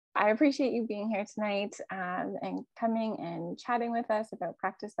I appreciate you being here tonight and coming and chatting with us about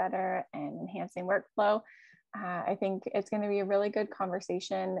Practice Better and enhancing workflow. I think it's going to be a really good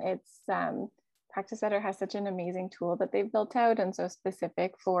conversation. It's Practice Better has such an amazing tool that they've built out and so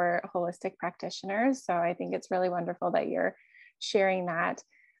specific for holistic practitioners. So I think it's really wonderful that you're sharing that.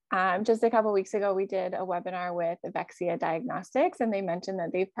 Just a couple of weeks ago, we did a webinar with Avexia Diagnostics, and they mentioned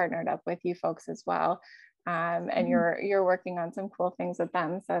that they've partnered up with you folks as well. And you're working on some cool things with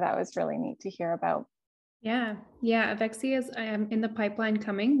them. So that was really neat to hear about. Yeah. Avexia is in the pipeline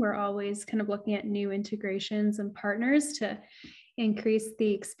coming. We're always kind of looking at new integrations and partners to increase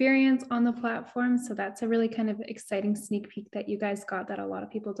the experience on the platform. So that's a really kind of exciting sneak peek that you guys got that a lot of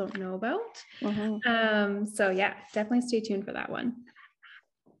people don't know about. So yeah, definitely stay tuned for that one.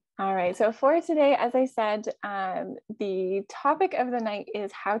 All right. So for today, as I said, the topic of the night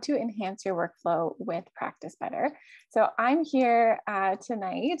is how to enhance your workflow with Practice Better. So I'm here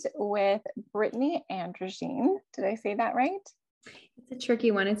tonight with Brittany Andrejcin. Did I say that right? It's a tricky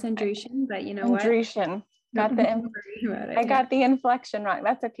one. It's Andrejcin, but you know Andrejcin. what? I got the inflection wrong.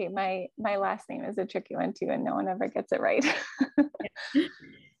 That's okay. My last name is a tricky one too, and no one ever gets it right.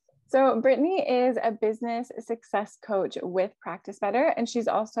 So Brittany is a business success coach with Practice Better, and she's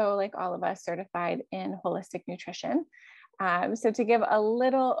also, like all of us, certified in holistic nutrition. So to give a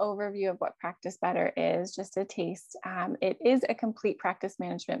little overview of what Practice Better is, just a taste, it is a complete practice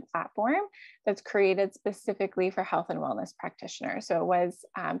management platform that's created specifically for health and wellness practitioners. So it was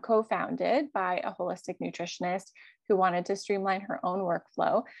co-founded by a holistic nutritionist who wanted to streamline her own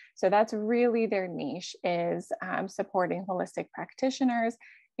workflow. So that's really their niche, is supporting holistic practitioners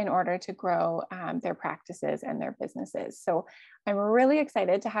in order to grow their practices and their businesses. So I'm really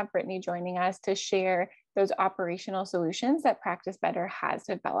excited to have Brittany joining us to share those operational solutions that Practice Better has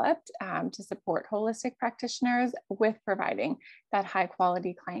developed to support holistic practitioners with providing that high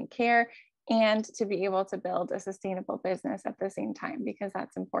quality client care and to be able to build a sustainable business at the same time, because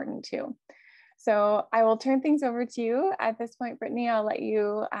that's important too. So I will turn things over to you at this point, Brittany. I'll let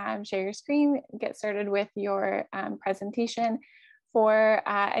you share your screen, get started with your presentation. For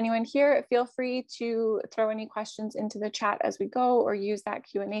anyone here, feel free to throw any questions into the chat as we go, or use that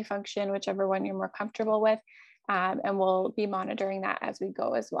Q&A function, whichever one you're more comfortable with, and we'll be monitoring that as we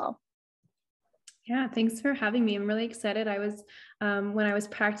go as well. Yeah, thanks for having me. I'm really excited. I was, when I was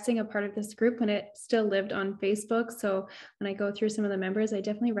practicing a part of this group, when it still lived on Facebook. So when I go through some of the members, I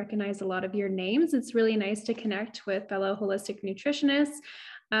definitely recognize a lot of your names. It's really nice to connect with fellow holistic nutritionists.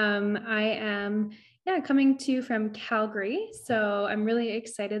 I am coming to you from Calgary. So I'm really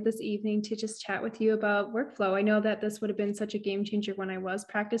excited this evening to just chat with you about workflow. I know that this would have been such a game changer when I was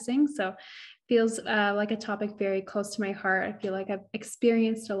practicing. So feels like a topic very close to my heart. I feel like I've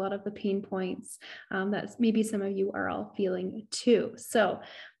experienced a lot of the pain points that maybe some of you are all feeling too. So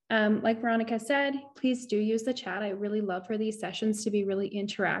like Veronica said, please do use the chat. I really love for these sessions to be really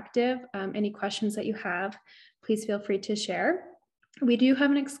interactive. Any questions that you have, please feel free to share. We do have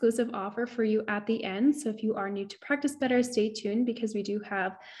an exclusive offer for you at the end. So if you are new to Practice Better, stay tuned, because we do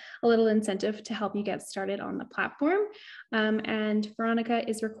have a little incentive to help you get started on the platform. And Veronica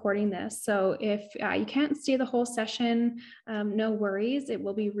is recording this. So if you can't stay the whole session, no worries. It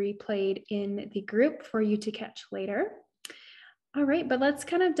will be replayed in the group for you to catch later. All right, but let's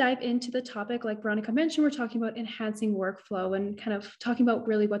kind of dive into the topic. Like Veronica mentioned, we're talking about enhancing workflow and kind of talking about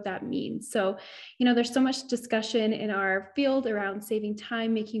really what that means. So, there's so much discussion in our field around saving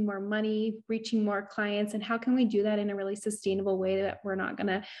time, making more money, reaching more clients, and how can we do that in a really sustainable way that we're not going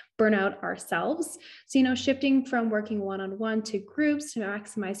to burn out ourselves. So, shifting from working one-on-one to groups to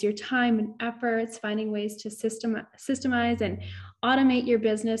maximize your time and efforts, finding ways to systemize and automate your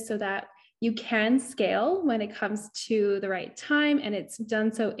business so that you can scale when it comes to the right time, and it's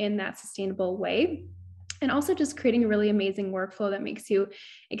done so in that sustainable way. And also just creating a really amazing workflow that makes you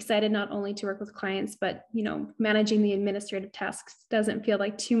excited not only to work with clients, but managing the administrative tasks doesn't feel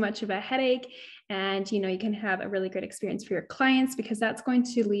like too much of a headache. And you can have a really great experience for your clients, because that's going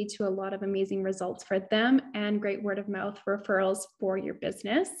to lead to a lot of amazing results for them and great word of mouth referrals for your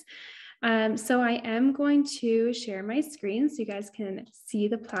business. So I am going to share my screen so you guys can see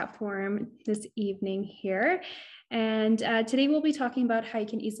the platform this evening here. And today we'll be talking about how you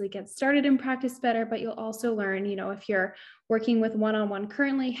can easily get started and practice better, but you'll also learn, if you're working with one-on-one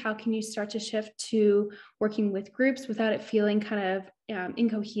currently, how can you start to shift to working with groups without it feeling kind of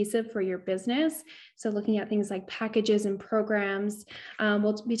incohesive for your business. So looking at things like packages and programs,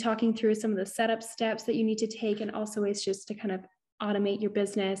 we'll be talking through some of the setup steps that you need to take, and also ways just to kind of automate your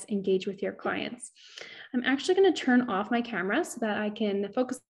business, engage with your clients. I'm actually going to turn off my camera so that I can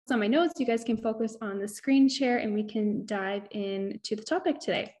focus on my notes. You guys can focus on the screen share, and we can dive into the topic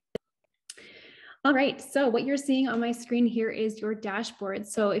today. All right, so what you're seeing on my screen here is your dashboard.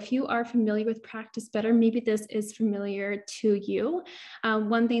 So if you are familiar with Practice Better, maybe this is familiar to you.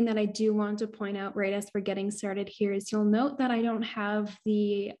 One thing that I do want to point out right as we're getting started here is you'll note that I don't have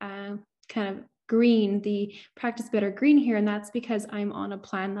the kind of green, the Practice Better green here, and that's because I'm on a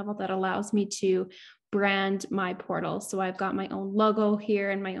plan level that allows me to brand my portal. So I've got my own logo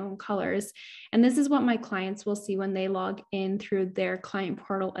here and my own colors. And this is what my clients will see when they log in through their client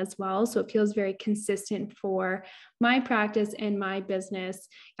portal as well. So it feels very consistent for my practice and my business.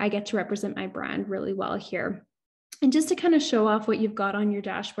 I get to represent my brand really well here. And just to kind of show off what you've got on your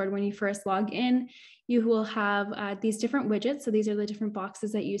dashboard when you first log in, you will have these different widgets. So these are the different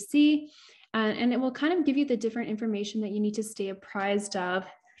boxes that you see. And it will kind of give you the different information that you need to stay apprised of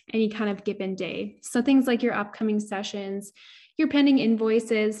any kind of given day. So things like your upcoming sessions, your pending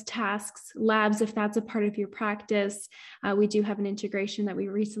invoices, tasks, labs, if that's a part of your practice. We do have an integration that we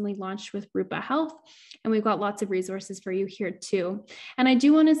recently launched with Rupa Health, and we've got lots of resources for you here too. And I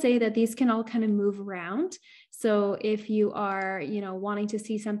do want to say that these can all kind of move around. So if you are, wanting to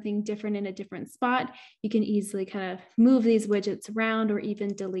see something different in a different spot, you can easily kind of move these widgets around or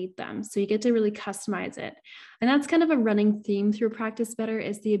even delete them. So you get to really customize it. And that's kind of a running theme through Practice Better,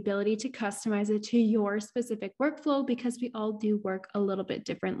 is the ability to customize it to your specific workflow, because we all do work a little bit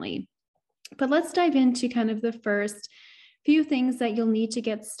differently. But let's dive into kind of the first few things that you'll need to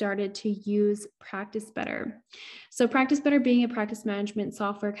get started to use Practice Better. So Practice Better, being a practice management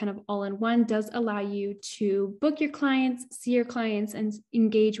software kind of all-in-one, does allow you to book your clients, see your clients, and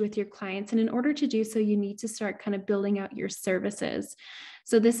engage with your clients. And in order to do so, you need to start kind of building out your services.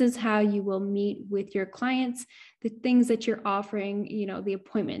 So this is how you will meet with your clients, the things that you're offering, the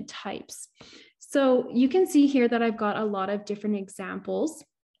appointment types. So you can see here that I've got a lot of different examples.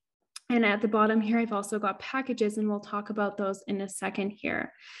 And at the bottom here, I've also got packages, and we'll talk about those in a second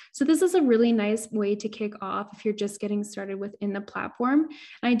here. So this is a really nice way to kick off if you're just getting started within the platform.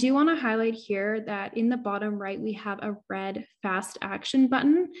 And I do want to highlight here that in the bottom right, we have a red fast action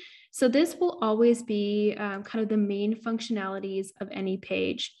button. So this will always be kind of the main functionalities of any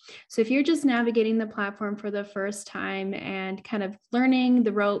page. So if you're just navigating the platform for the first time and kind of learning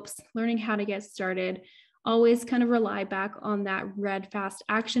the ropes, learning how to get started, always kind of rely back on that red fast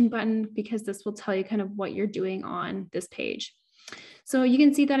action button, because this will tell you kind of what you're doing on this page. So you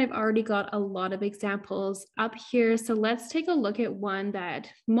can see that I've already got a lot of examples up here. So let's take a look at one that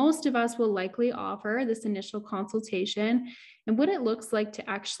most of us will likely offer, this initial consultation, and what it looks like to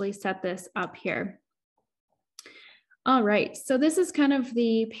actually set this up here. All right, so this is kind of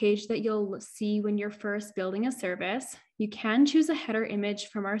the page that you'll see when you're first building a service. You can choose a header image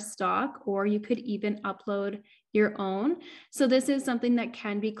from our stock, or you could even upload your own. So this is something that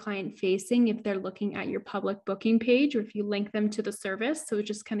can be client facing if they're looking at your public booking page, or if you link them to the service. So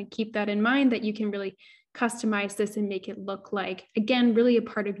just kind of keep that in mind, that you can really customize this and make it look like, again, really a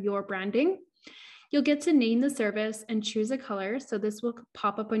part of your branding. You'll get to name the service and choose a color. So this will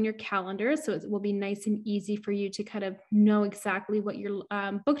pop up on your calendar. So it will be nice and easy for you to kind of know exactly what you're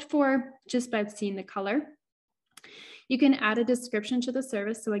booked for just by seeing the color. You can add a description to the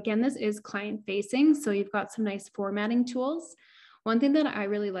service. So again, this is client facing. So you've got some nice formatting tools. One thing that I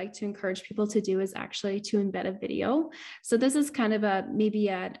really like to encourage people to do is actually to embed a video. So this is kind of maybe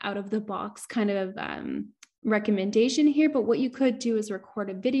an out of the box kind of recommendation here, but what you could do is record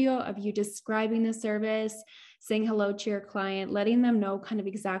a video of you describing the service, saying hello to your client, letting them know kind of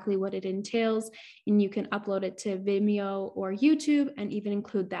exactly what it entails, and you can upload it to Vimeo or YouTube and even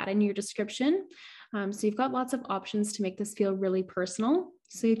include that in your description. So you've got lots of options to make this feel really personal.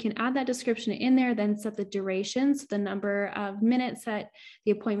 So you can add that description in there, then set the duration, so the number of minutes that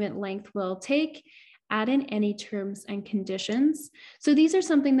the appointment length will take, add in any terms and conditions. So these are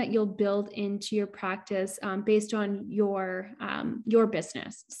something that you'll build into your practice based on your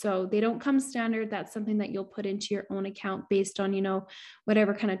business. So they don't come standard. That's something that you'll put into your own account based on,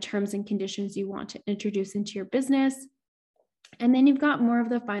 whatever kind of terms and conditions you want to introduce into your business. And then you've got more of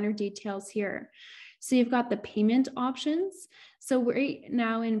the finer details here. So you've got the payment options. So right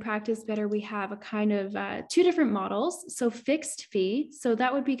now in Practice Better, we have a kind of two different models. So fixed fee. So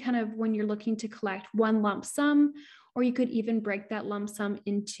that would be kind of when you're looking to collect one lump sum, or you could even break that lump sum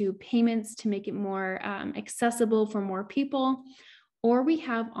into payments to make it more accessible for more people. Or we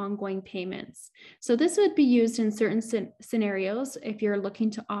have ongoing payments. So this would be used in certain scenarios if you're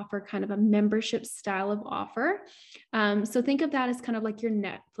looking to offer kind of a membership style of offer. So think of that as kind of like your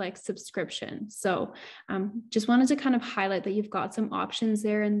Netflix subscription. So just wanted to kind of highlight that you've got some options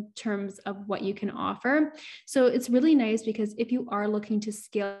there in terms of what you can offer. So it's really nice because if you are looking to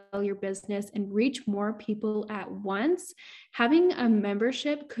scale your business and reach more people at once, Having a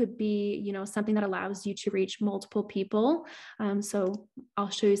membership could be, something that allows you to reach multiple people. So I'll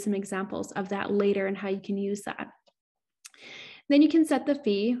show you some examples of that later and how you can use that. Then you can set the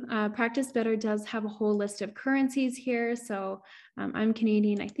fee. Practice Better does have a whole list of currencies here. So I'm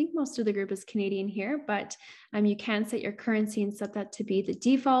Canadian. I think most of the group is Canadian here, but you can set your currency and set that to be the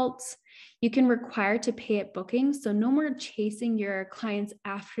default. You can require to pay at booking. So no more chasing your clients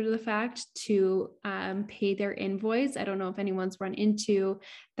after the fact to pay their invoice. I don't know if anyone's run into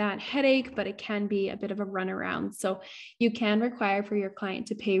that headache, but it can be a bit of a runaround. So you can require for your client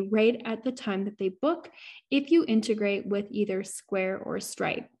to pay right at the time that they book if you integrate with either Square or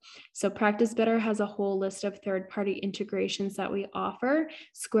Stripe. So Practice Better has a whole list of third-party integrations that we offer.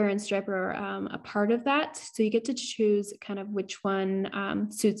 Square and Stripe are a part of that. So you get to choose kind of which one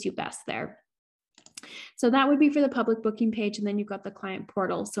suits you best there. So that would be for the public booking page. And then you've got the client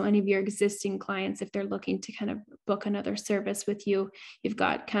portal. So any of your existing clients, if they're looking to kind of book another service with you, you've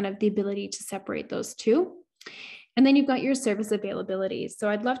got kind of the ability to separate those two. And then you've got your service availability. So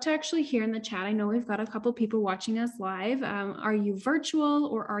I'd love to actually hear in the chat. I know we've got a couple people watching us live. Are you virtual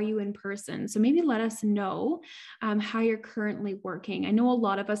or are you in person? So maybe let us know how you're currently working. I know a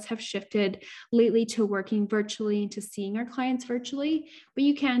lot of us have shifted lately to working virtually and to seeing our clients virtually, but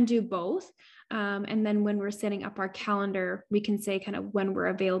you can do both. And then when we're setting up our calendar, we can say kind of when we're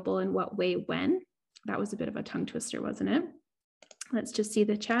available and what way when. That was a bit of a tongue twister, wasn't it? Let's just see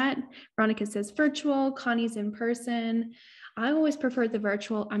the chat. Veronica says virtual, Connie's in person. I always preferred the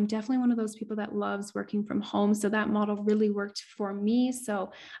virtual. I'm definitely one of those people that loves working from home. So that model really worked for me.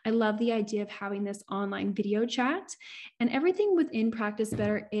 So I love the idea of having this online video chat, and everything within Practice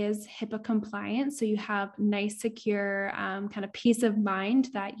Better is HIPAA compliant. So you have nice, secure kind of peace of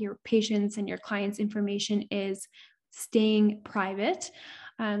mind that your patients and your clients' information is staying private.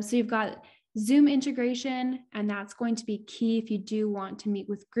 So you've got Zoom integration, and that's going to be key if you do want to meet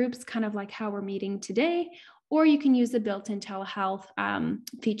with groups, kind of like how we're meeting today, or you can use the built-in telehealth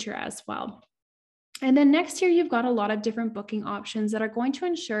feature as well. And then next here, you've got a lot of different booking options that are going to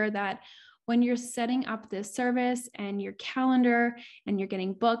ensure that when you're setting up this service and your calendar and you're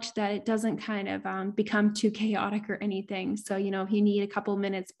getting booked, that it doesn't kind of become too chaotic or anything. So, if you need a couple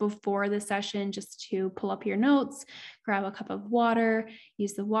minutes before the session just to pull up your notes, grab a cup of water,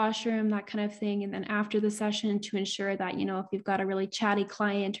 use the washroom, that kind of thing. And then after the session, to ensure that, if you've got a really chatty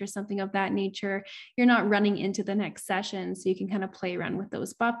client or something of that nature, you're not running into the next session. So you can kind of play around with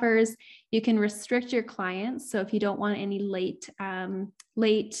those buffers. You can restrict your clients. So if you don't want any late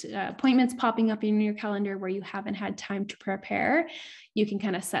appointments popping up in your calendar where you haven't had time to prepare, you can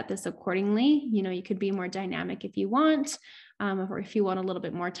kind of set this accordingly. You could be more dynamic if you want, or if you want a little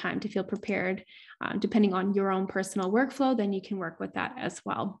bit more time to feel prepared, depending on your own personal workflow, then you can work with that as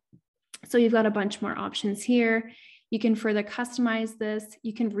well. So you've got a bunch more options here. You can further customize this.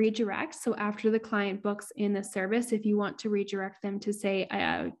 You can redirect. So after the client books in the service, if you want to redirect them to, say,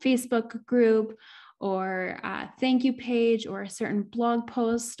 a Facebook group or a thank you page or a certain blog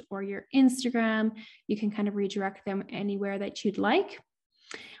post or your Instagram, you can kind of redirect them anywhere that you'd like.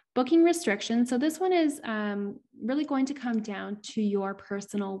 Booking restrictions. So this one is really going to come down to your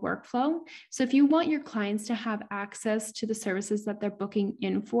personal workflow. So if you want your clients to have access to the services that they're booking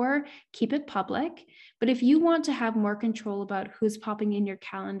in for, keep it public. But if you want to have more control about who's popping in your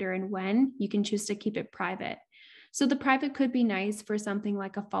calendar and when, you can choose to keep it private. So the private could be nice for something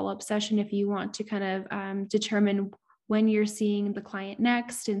like a follow-up session if you want to kind of determine when you're seeing the client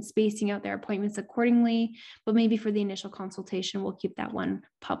next and spacing out their appointments accordingly. But maybe for the initial consultation, we'll keep that one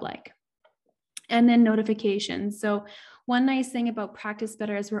public. And then notifications. So one nice thing about Practice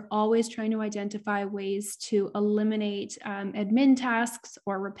Better is we're always trying to identify ways to eliminate admin tasks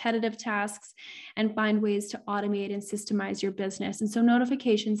or repetitive tasks and find ways to automate and systemize your business. And so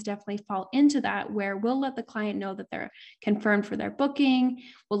notifications definitely fall into that, where we'll let the client know that they're confirmed for their booking.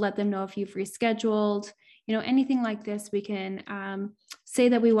 We'll let them know if you've rescheduled. Anything like this, we can say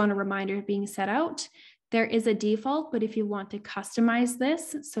that we want a reminder being set out. There is a default, but if you want to customize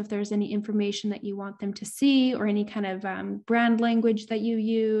this, so if there's any information that you want them to see or any kind of brand language that you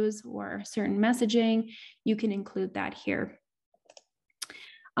use or certain messaging, you can include that here.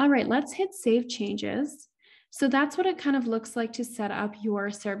 All right, let's hit save changes. So that's what it kind of looks like to set up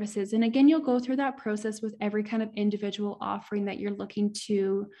your services. And again, you'll go through that process with every kind of individual offering that you're looking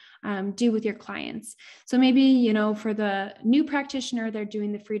to do with your clients. So maybe, for the new practitioner, they're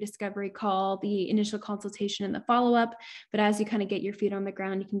doing the free discovery call, the initial consultation, and the follow-up. But as you kind of get your feet on the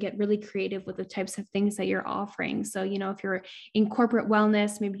ground, you can get really creative with the types of things that you're offering. So, if you're in corporate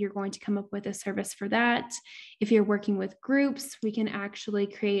wellness, maybe you're going to come up with a service for that. If you're working with groups, we can actually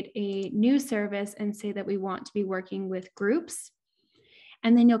create a new service and say that we want to be working with groups.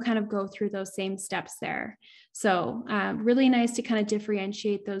 And then you'll kind of go through those same steps there. So really nice to kind of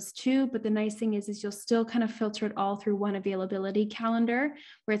differentiate those two. But the nice thing is you'll still kind of filter it all through one availability calendar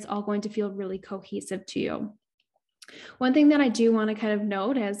where it's all going to feel really cohesive to you. One thing that I do want to kind of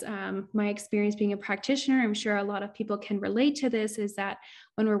note as my experience being a practitioner, I'm sure a lot of people can relate to this, is that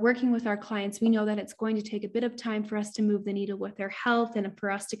when we're working with our clients, we know that it's going to take a bit of time for us to move the needle with their health and for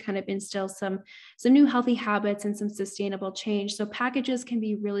us to kind of instill some new healthy habits and some sustainable change. So packages can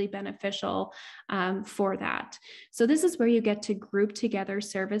be really beneficial for that. So this is where you get to group together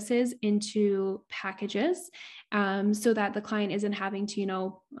services into packages so that the client isn't having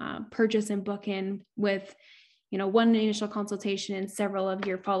to, purchase and book in with one initial consultation and several of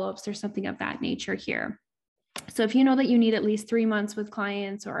your follow-ups or something of that nature here. So if you know that you need at least 3 months with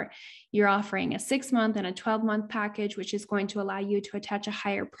clients, or you're offering a 6-month and a 12-month package, which is going to allow you to attach a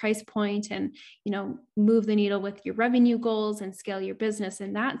higher price point and, move the needle with your revenue goals and scale your business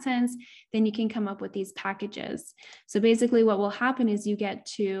in that sense, then you can come up with these packages. So basically what will happen is you get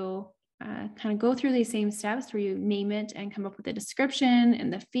to kind of go through these same steps where you name it and come up with a description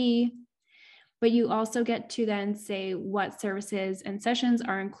and the fee. But you also get to then say what services and sessions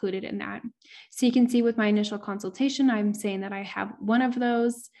are included in that. So you can see with my initial consultation, I'm saying that I have one of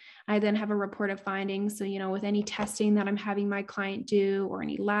those. I then have a report of findings. So, with any testing that I'm having my client do or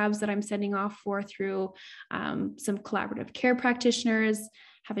any labs that I'm sending off for through some collaborative care practitioners,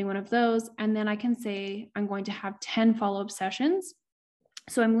 having one of those. And then I can say I'm going to have 10 follow-up sessions.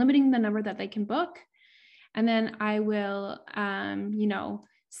 So I'm limiting the number that they can book. And then I will,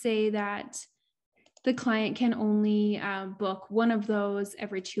 say that the client can only book one of those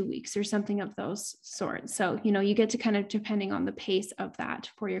every 2 weeks or something of those sorts. So, you get to kind of depending on the pace of that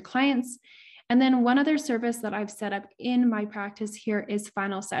for your clients. And then one other service that I've set up in my practice here is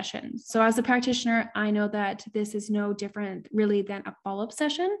final sessions. So as a practitioner, I know that this is no different really than a follow-up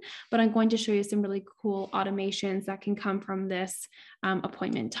session, but I'm going to show you some really cool automations that can come from this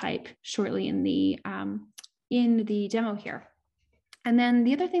appointment type shortly in the demo here. And then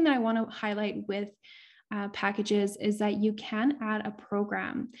the other thing that I want to highlight with packages is that you can add a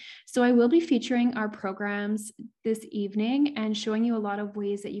program. So I will be featuring our programs this evening and showing you a lot of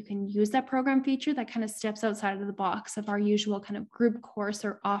ways that you can use that program feature that kind of steps outside of the box of our usual kind of group course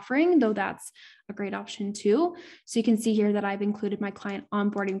or offering, though that's a great option too. So you can see here that I've included my client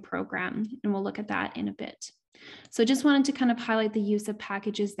onboarding program, and we'll look at that in a bit. So just wanted to kind of highlight the use of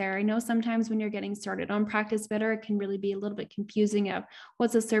packages there. I know sometimes when you're getting started on Practice Better, it can really be a little bit confusing of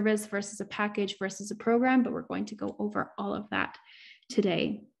what's a service versus a package versus a program, but we're going to go over all of that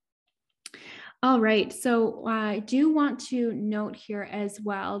today. All right, so I do want to note here as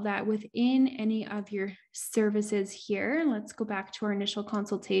well that within any of your services here, let's go back to our initial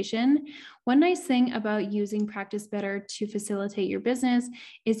consultation. One nice thing about using Practice Better to facilitate your business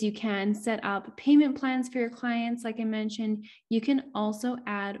is you can set up payment plans for your clients. Like I mentioned, you can also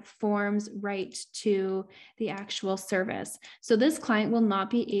add forms right to the actual service. So this client will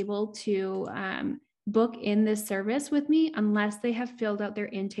not be able to book in this service with me unless they have filled out their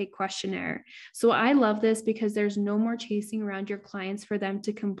intake questionnaire. So I love this because there's no more chasing around your clients for them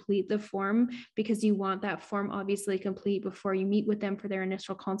to complete the form, because you want that form obviously complete before you meet with them for their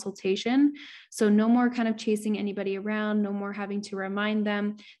initial consultation. So no more kind of chasing anybody around, no more having to remind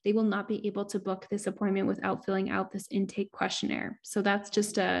them. They will not be able to book this appointment without filling out this intake questionnaire. So that's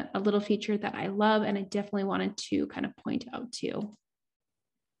just a little feature that I love, and I definitely wanted to kind of point out too.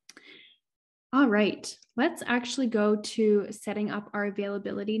 All right, let's actually go to setting up our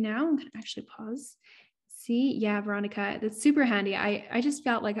availability now. I'm going to actually pause. See, yeah, Veronica, that's super handy. I just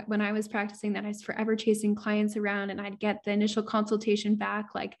felt like when I was practicing that I was forever chasing clients around, and I'd get the initial consultation back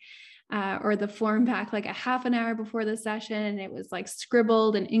or the form back like a half an hour before the session, and it was like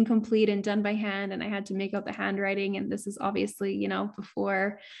scribbled and incomplete and done by hand, and I had to make out the handwriting. And this is obviously,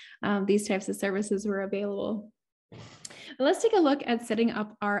 before these types of services were available. Let's take a look at setting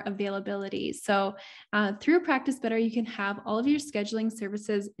up our availability. So through Practice Better, you can have all of your scheduling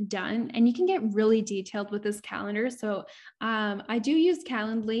services done, and you can get really detailed with this calendar. So I do use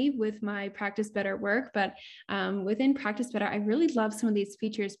Calendly with my Practice Better work, but within Practice Better, I really love some of these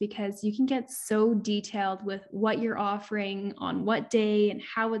features because you can get so detailed with what you're offering on what day and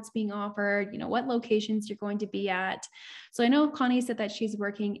how it's being offered, what locations you're going to be at. So I know Connie said that she's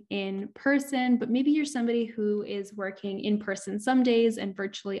working in person, but maybe you're somebody who is working in person some days and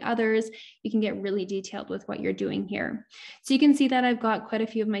virtually others. You can get really detailed with what you're doing here. So you can see that I've got quite a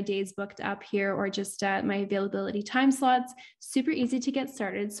few of my days booked up here, or just my availability time slots. Super easy to get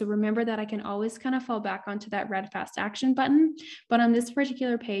started. So remember that I can always kind of fall back onto that red fast action button, but on this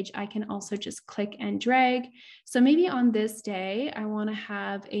particular page, I can also just click and drag. So maybe on this day, I want to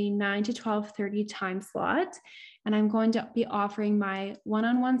have a 9 to 12:30 time slot, and I'm going to be offering my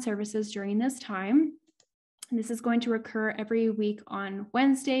one-on-one services during this time. And this is going to occur every week on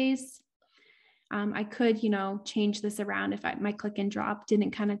Wednesdays. I could, change this around if my click and drop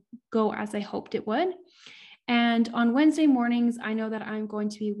didn't kind of go as I hoped it would. And on Wednesday mornings, I know that I'm going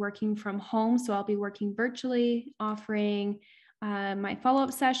to be working from home. So I'll be working virtually, offering my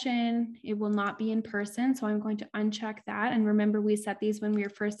follow-up session. It will not be in person. So I'm going to uncheck that. And remember, we set these when we were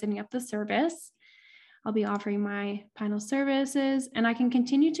first setting up the service. I'll be offering my final services, and I can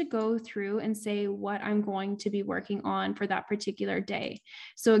continue to go through and say what I'm going to be working on for that particular day.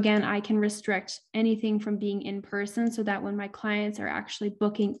 So again, I can restrict anything from being in person so that when my clients are actually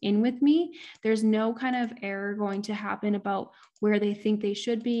booking in with me, there's no kind of error going to happen about where they think they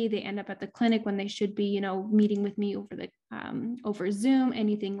should be. They end up at the clinic when they should be, meeting with me over Zoom,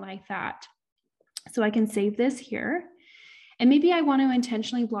 anything like that. So I can save this here. And maybe I want to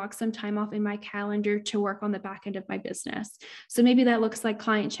intentionally block some time off in my calendar to work on the back end of my business. So maybe that looks like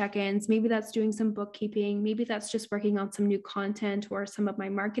client check-ins. Maybe that's doing some bookkeeping. Maybe that's just working on some new content or some of my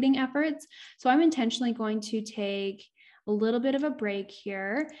marketing efforts. So I'm intentionally going to take a little bit of a break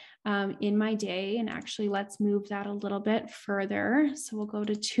here in my day. And actually, let's move that a little bit further. So we'll go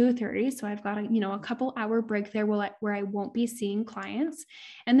to 2:30. So I've got a couple hour break there where I won't be seeing clients.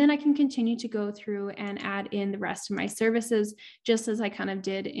 And then I can continue to go through and add in the rest of my services, just as I kind of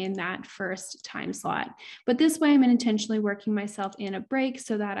did in that first time slot. But this way, I'm intentionally working myself in a break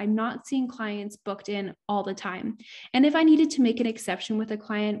so that I'm not seeing clients booked in all the time. And if I needed to make an exception with a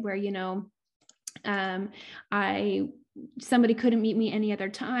client where, somebody couldn't meet me any other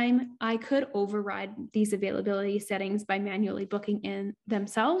time, I could override these availability settings by manually booking in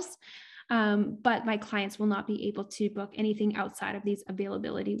themselves. But my clients will not be able to book anything outside of these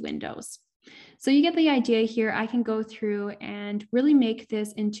availability windows. So you get the idea here. I can go through and really make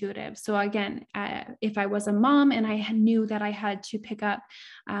this intuitive. So again, if I was a mom and I knew that I had to pick up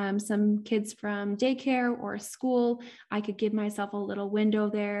some kids from daycare or school, I could give myself a little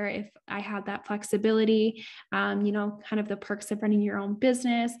window there if I had that flexibility, kind of the perks of running your own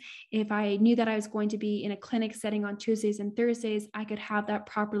business. If I knew that I was going to be in a clinic setting on Tuesdays and Thursdays, I could have that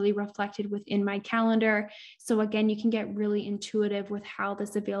properly reflected within my calendar. So again, you can get really intuitive with how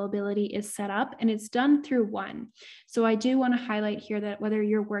this availability is set up, and it's done through one. So I do want to highlight here that whether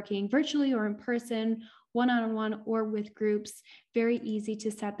you're working virtually or in person, one-on-one or with groups, very easy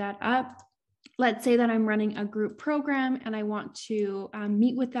to set that up. Let's say that I'm running a group program and I want to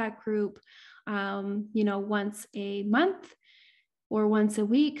meet with that group, once a month or once a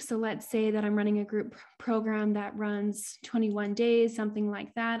week. So let's say that I'm running a group program that runs 21 days, something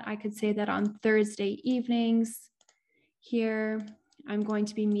like that. I could say that on Thursday evenings here, I'm going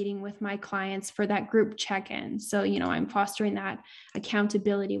to be meeting with my clients for that group check-in. So, I'm fostering that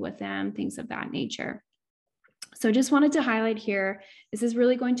accountability with them, things of that nature. So just wanted to highlight here, this is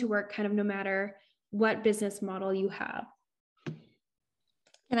really going to work kind of no matter what business model you have.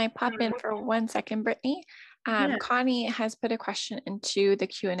 Can I pop in for 1 second, Brittany? Yeah. Connie has put a question into the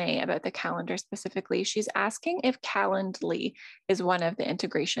Q&A about the calendar specifically. She's asking if Calendly is one of the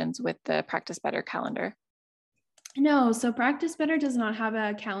integrations with the Practice Better calendar. No, so Practice Better does not have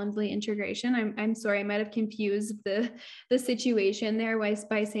a Calendly integration. I'm sorry, I might have confused the situation there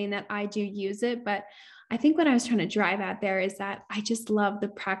by saying that I do use it, but I think what I was trying to drive at there is that I just love the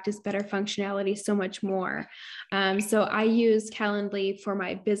Practice Better functionality so much more. So I use Calendly for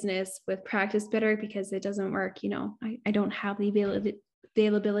my business with Practice Better because it doesn't work, I don't have the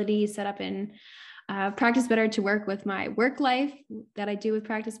availability set up in Practice Better to work with my work life that I do with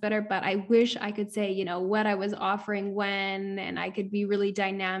Practice Better, but I wish I could say, what I was offering when, and I could be really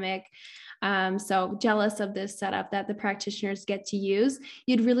dynamic. So jealous of this setup that the practitioners get to use.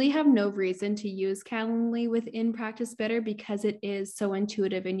 You'd really have no reason to use Calendly within Practice Better because it is so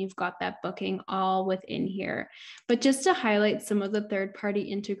intuitive and you've got that booking all within here. But just to highlight some of the third-party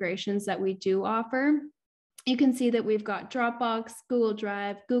integrations that we do offer, you can see that we've got Dropbox, Google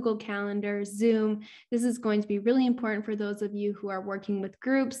Drive, Google Calendar, Zoom. This is going to be really important for those of you who are working with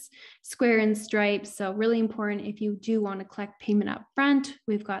groups, Square and Stripe. So really important if you do want to collect payment up front.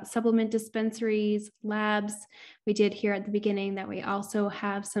 We've got supplement dispensaries, labs. We did hear at the beginning that we also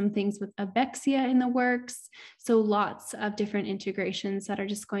have some things with Avexia in the works. So lots of different integrations that are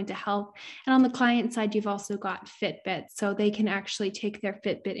just going to help. And on the client side, you've also got Fitbit. So they can actually take their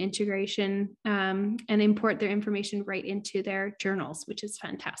Fitbit integration and import their information right into their journals, which is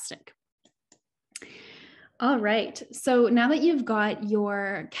fantastic. All right. So now that you've got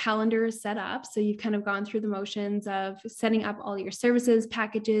your calendar set up, so you've kind of gone through the motions of setting up all your services,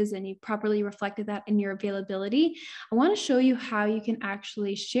 packages, and you've properly reflected that in your availability, I want to show you how you can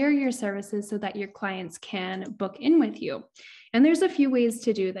actually share your services so that your clients can book in with you. And there's a few ways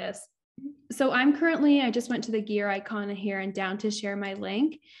to do this. So I just went to the gear icon here and down to share my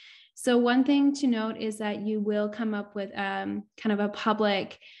link. So one thing to note is that you will come up with kind of a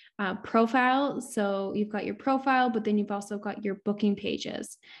public profile. So you've got your profile, but then you've also got your booking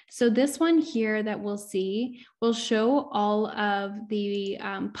pages. So this one here that we'll see will show all of the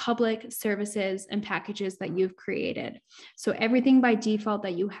public services and packages that you've created. So everything by default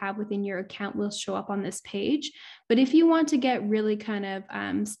that you have within your account will show up on this page. But if you want to get really kind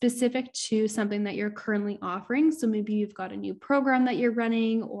of specific to something that you're currently offering, so maybe you've got a new program that you're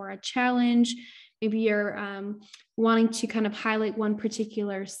running or a challenge, maybe you're wanting to kind of highlight one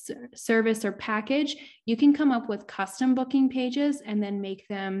particular service or package, you can come up with custom booking pages and then make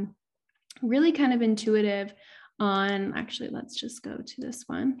them really kind of intuitive on, actually, let's just go to this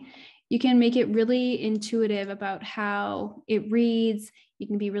one. You can make it really intuitive about how it reads. You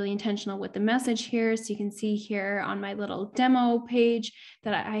can be really intentional with the message here. So you can see here on my little demo page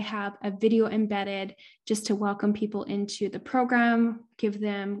that I have a video embedded just to welcome people into the program, give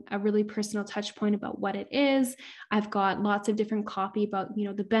them a really personal touch point about what it is. I've got lots of different copy about,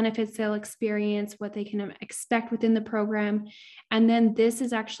 the benefits they'll experience, what they can expect within the program. And then this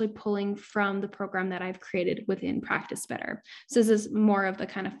is actually pulling from the program that I've created within Practice Better. So this is more of the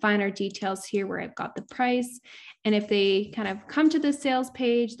kind of finer details here where I've got the price. And if they kind of come to the sales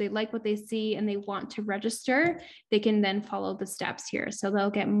page, they like what they see and they want to register, they can then follow the steps here. So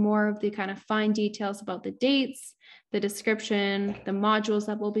they'll get more of the kind of fine details about the dates, the description, the modules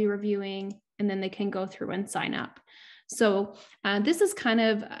that we'll be reviewing, and then they can go through and sign up. So this is kind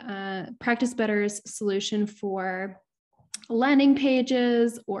of Practice Better's solution for landing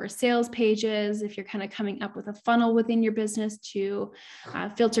pages or sales pages. If you're kind of coming up with a funnel within your business to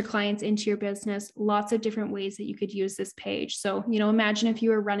filter clients into your business, lots of different ways that you could use this page. So, imagine if you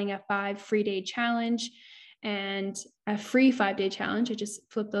were running a 5 free day challenge and a free 5-day challenge, I just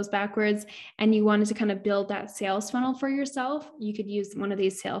flipped those backwards, and you wanted to kind of build that sales funnel for yourself, you could use one of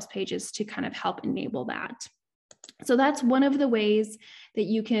these sales pages to kind of help enable that. So that's one of the ways that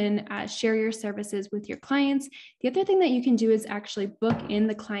you can share your services with your clients. The other thing that you can do is actually book in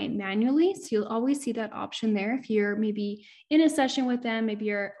the client manually. So you'll always see that option there. If you're maybe in a session with them, maybe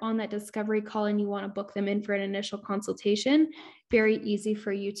you're on that discovery call and you want to book them in for an initial consultation, very easy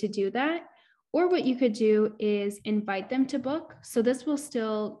for you to do that. Or what you could do is invite them to book. So this will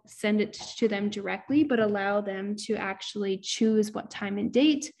still send it to them directly, but allow them to actually choose what time and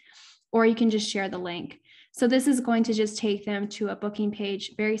date, or you can just share the link. So this is going to just take them to a booking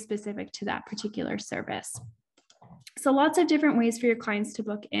page very specific to that particular service. So lots of different ways for your clients to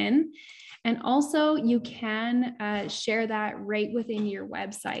book in. And also you can share that right within your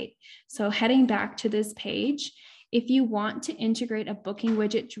website. So heading back to this page, if you want to integrate a booking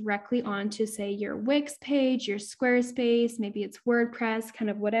widget directly onto, say, your Wix page, your Squarespace, maybe it's WordPress, kind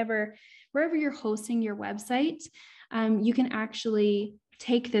of whatever, wherever you're hosting your website, you can actually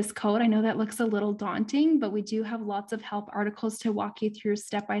take this code. I know that looks a little daunting, but we do have lots of help articles to walk you through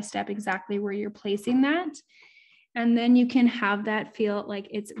step-by-step exactly where you're placing that. And then you can have that feel like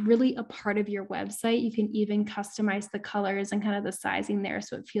it's really a part of your website. You can even customize the colors and kind of the sizing there,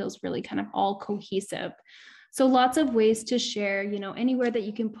 so it feels really kind of all cohesive. So lots of ways to share, anywhere that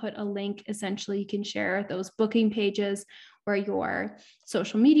you can put a link, essentially you can share those booking pages, where your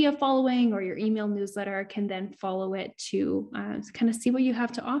social media following or your email newsletter can then follow it to kind of see what you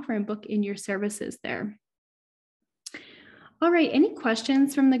have to offer and book in your services there. All right, any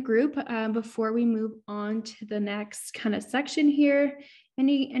questions from the group before we move on to the next kind of section here?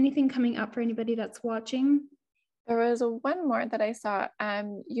 Anything coming up for anybody that's watching? There was one more that I saw.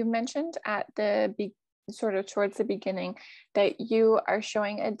 You mentioned at the sort of towards the beginning that you are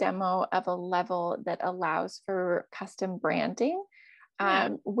showing a demo of a level that allows for custom branding.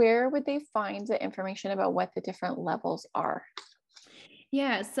 Where would they find the information about what the different levels are?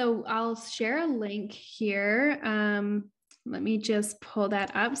 Yeah, so I'll share a link here. Let me just pull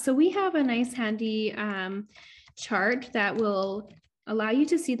that up. So we have a nice handy chart that will allow you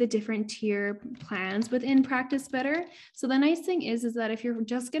to see the different tier plans within Practice Better. So the nice thing is that if you're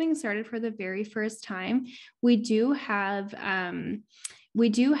just getting started for the very first time, we do have a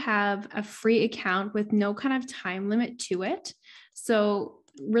free account with no kind of time limit to it. So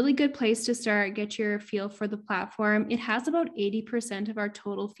really good place to start, get your feel for the platform. It has about 80% of our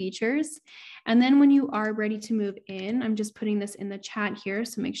total features. And then when you are ready to move in, I'm just putting this in the chat here,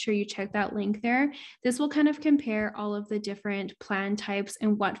 so make sure you check that link there. This will kind of compare all of the different plan types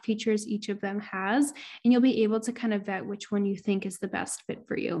and what features each of them has, and you'll be able to kind of vet which one you think is the best fit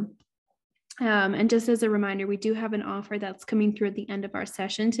for you. And just as a reminder, we do have an offer that's coming through at the end of our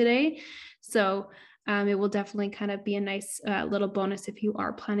session today. So it will definitely kind of be a nice little bonus if you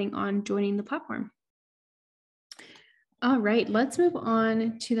are planning on joining the platform. All right, let's move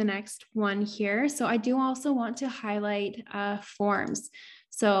on to the next one here. So I do also want to highlight forms.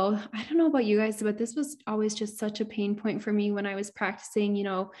 So I don't know about you guys, but this was always just such a pain point for me when I was practicing,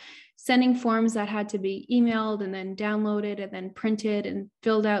 sending forms that had to be emailed and then downloaded and then printed and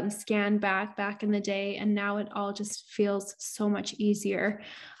filled out and scanned back in the day. And now it all just feels so much easier.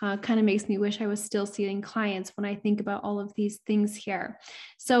 Kind of makes me wish I was still seeing clients when I think about all of these things here.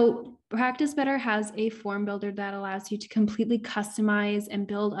 So Practice Better has a form builder that allows you to completely customize and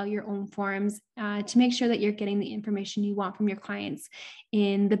build out your own forms to make sure that you're getting the information you want from your clients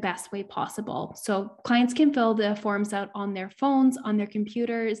in the best way possible. So clients can fill the forms out on their phones, on their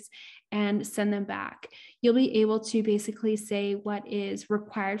computers, and send them back. You'll be able to basically say what is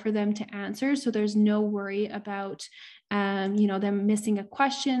required for them to answer. So there's no worry about, them missing a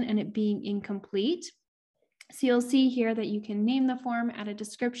question and it being incomplete. So you'll see here that you can name the form, add a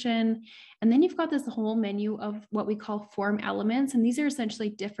description, and then you've got this whole menu of what we call form elements. And these are essentially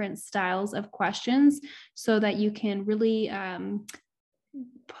different styles of questions so that you can really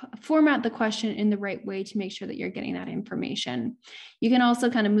format the question in the right way to make sure that you're getting that information. You can also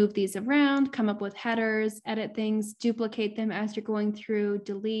kind of move these around, come up with headers, edit things, duplicate them as you're going through,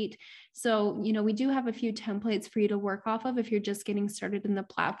 delete. So, we do have a few templates for you to work off of if you're just getting started in the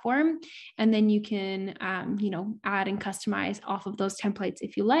platform. And then you can, add and customize off of those templates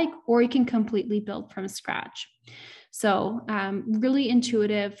if you like, or you can completely build from scratch. So really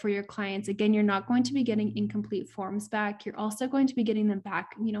intuitive for your clients. Again, you're not going to be getting incomplete forms back. You're also going to be getting them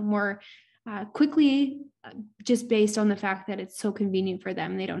back, more quickly, just based on the fact that it's so convenient for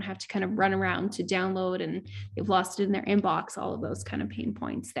them. They don't have to kind of run around to download and they've lost it in their inbox, all of those kind of pain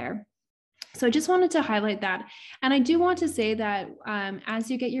points there. So I just wanted to highlight that. And I do want to say that as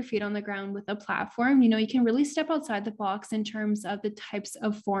you get your feet on the ground with a platform, you can really step outside the box in terms of the types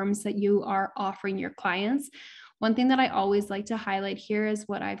of forms that you are offering your clients. One thing that I always like to highlight here is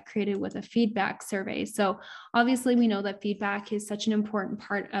what I've created with a feedback survey. So obviously we know that feedback is such an important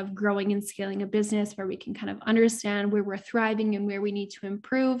part of growing and scaling a business, where we can kind of understand where we're thriving and where we need to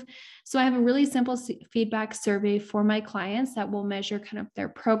improve. So I have a really simple feedback survey for my clients that will measure kind of their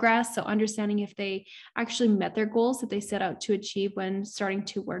progress. So understanding if they actually met their goals that they set out to achieve when starting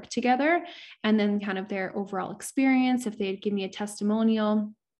to work together, and then kind of their overall experience. If they give me a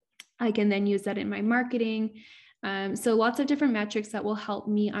testimonial, I can then use that in my marketing. So lots of different metrics that will help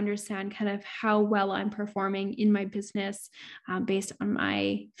me understand kind of how well I'm performing in my business based on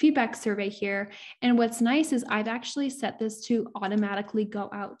my feedback survey here. And what's nice is I've actually set this to automatically go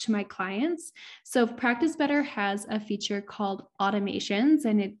out to my clients. So Practice Better has a feature called automations,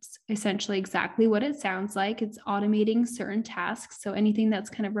 and it's essentially exactly what it sounds like. It's automating certain tasks. So anything that's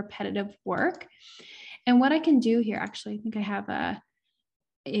kind of repetitive work. And what I can do here, actually, I think I have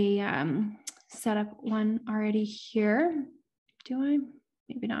a set up one already here. Do I?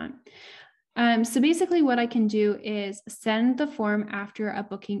 Maybe not. So basically what I can do is send the form after a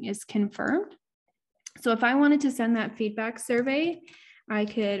booking is confirmed. So if I wanted to send that feedback survey, I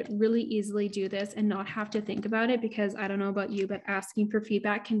could really easily do this and not have to think about it, because I don't know about you, but asking for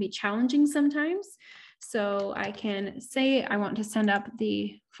feedback can be challenging sometimes. So I can say I want to send up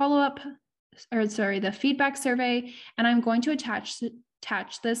the the feedback survey, and I'm going to attach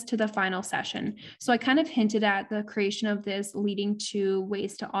this to the final session. So I kind of hinted at the creation of this leading to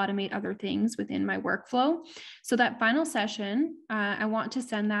ways to automate other things within my workflow. So that final session, I want to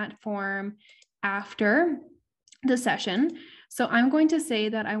send that form after the session. So I'm going to say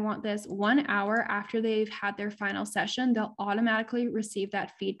that I want this 1 hour after they've had their final session. They'll automatically receive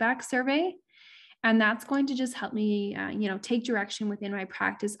that feedback survey. And that's going to just help me, take direction within my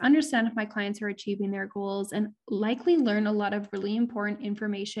practice, understand if my clients are achieving their goals, and likely learn a lot of really important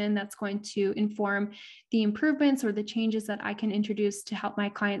information that's going to inform the improvements or the changes that I can introduce to help my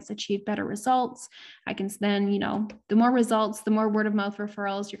clients achieve better results. I can then, the more results, the more word of mouth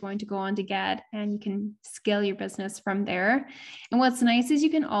referrals you're going to go on to get, and you can scale your business from there. And what's nice is you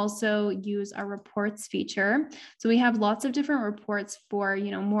can also use our reports feature. So we have lots of different reports for,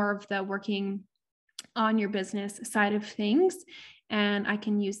 more of the working on your business side of things. And I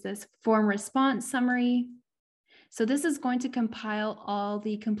can use this form response summary. So this is going to compile all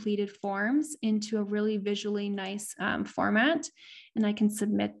the completed forms into a really visually nice format, and I can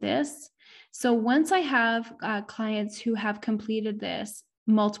submit this. So once I have clients who have completed this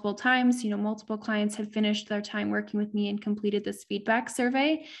multiple times, multiple clients have finished their time working with me and completed this feedback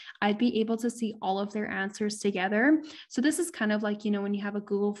survey, I'd be able to see all of their answers together. So this is kind of like, when you have a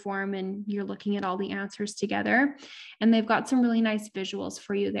Google form and you're looking at all the answers together, and they've got some really nice visuals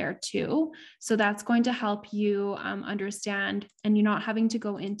for you there too. So that's going to help you understand, and you're not having to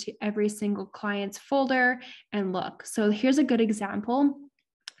go into every single client's folder and look. So here's a good example.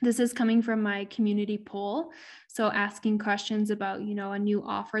 This is coming from my community poll. So asking questions about, a new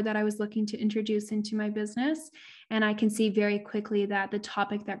offer that I was looking to introduce into my business. And I can see very quickly that the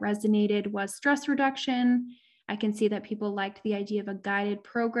topic that resonated was stress reduction. I can see that people liked the idea of a guided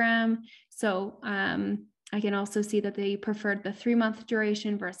program. So I can also see that they preferred the 3-month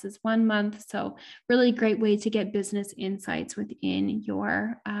duration versus 1 month. So really great way to get business insights within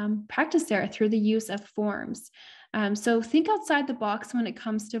your practice there through the use of forms. So think outside the box when it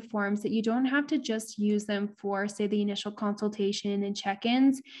comes to forms, that you don't have to just use them for, say, the initial consultation and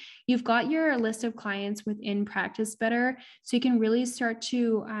check-ins. You've got your list of clients within Practice Better, so you can really start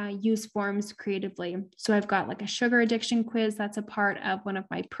to use forms creatively. So I've got like a sugar addiction quiz that's a part of one of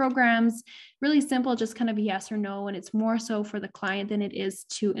my programs. Really simple, just kind of a yes or no, and it's more so for the client than it is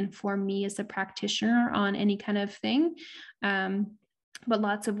to inform me as a practitioner on any kind of thing, but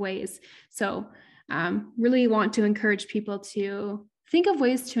lots of ways. So really want to encourage people to think of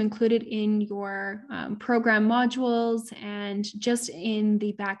ways to include it in your program modules and just in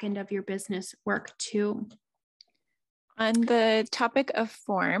the back end of your business work too. On the topic of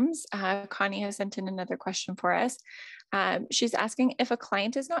forms, Connie has sent in another question for us. She's asking, if a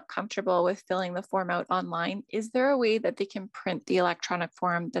client is not comfortable with filling the form out online, is there a way that they can print the electronic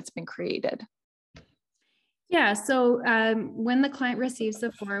form that's been created? Yeah, so when the client receives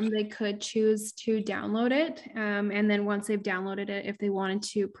the form, they could choose to download it. And then once they've downloaded it, if they wanted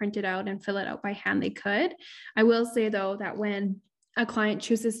to print it out and fill it out by hand, they could. I will say, though, that when a client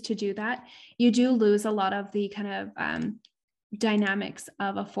chooses to do that, you do lose a lot of the kind of dynamics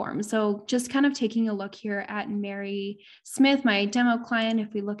of a form. So just kind of taking a look here at Mary Smith, my demo client,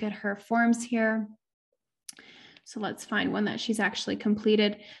 if we look at her forms here. So let's find one that she's actually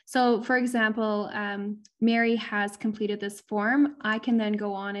completed. So for example, Mary has completed this form. I can then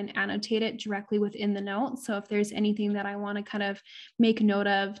go on and annotate it directly within the note. So if there's anything that I want to kind of make note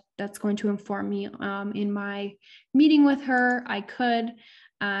of that's going to inform me in my meeting with her, I could.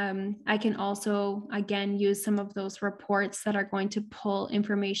 I can also, again, use some of those reports that are going to pull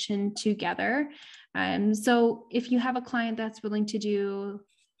information together. So if you have a client that's willing to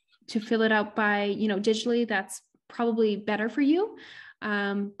fill it out by, digitally, that's probably better for you,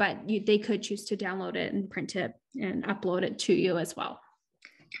 but they could choose to download it and print it and upload it to you as well.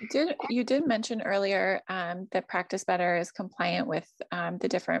 You did mention earlier that Practice Better is compliant with the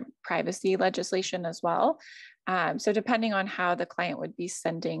different privacy legislation as well. So depending on how the client would be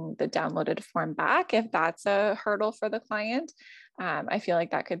sending the downloaded form back, if that's a hurdle for the client, I feel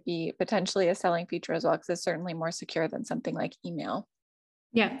like that could be potentially a selling feature as well, because it's certainly more secure than something like email.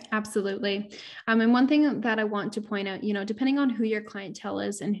 Yeah, absolutely. And one thing that I want to point out, depending on who your clientele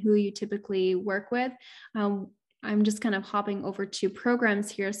is and who you typically work with, I'm just kind of hopping over to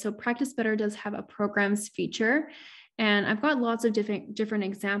programs here. So Practice Better does have a programs feature, and I've got lots of different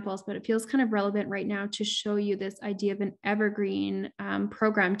examples, but it feels kind of relevant right now to show you this idea of an evergreen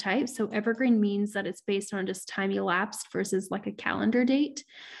program type. So evergreen means that it's based on just time elapsed versus like a calendar date.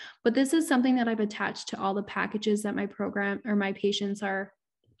 But this is something that I've attached to all the packages that my program or my patients are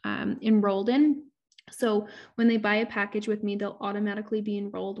enrolled in. So when they buy a package with me, they'll automatically be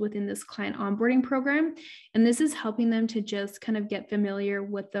enrolled within this client onboarding program. And this is helping them to just kind of get familiar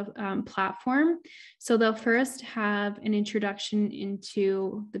with the platform. So they'll first have an introduction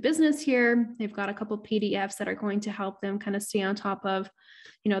into the business here. They've got a couple of PDFs that are going to help them kind of stay on top of,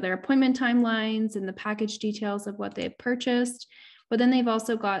 their appointment timelines and the package details of what they've purchased. But then they've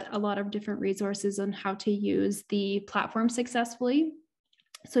also got a lot of different resources on how to use the platform successfully.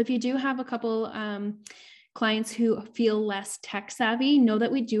 So if you do have a couple clients who feel less tech savvy, know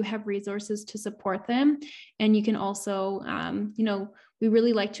that we do have resources to support them. And you can also, we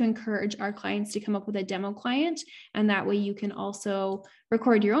really like to encourage our clients to come up with a demo client. And that way you can also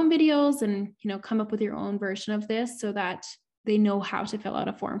record your own videos and, come up with your own version of this so that they know how to fill out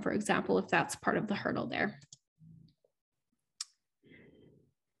a form, for example, if that's part of the hurdle there.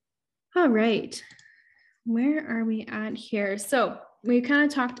 All right, where are we at here? So we kind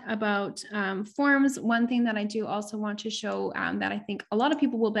of talked about forms. One thing that I do also want to show that I think a lot of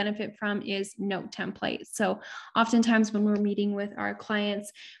people will benefit from is note templates. So oftentimes when we're meeting with our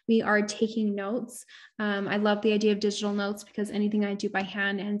clients, we are taking notes. I love the idea of digital notes because anything I do by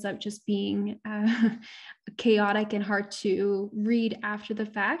hand ends up just being chaotic and hard to read after the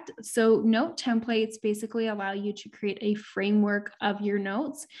fact. So note templates basically allow you to create a framework of your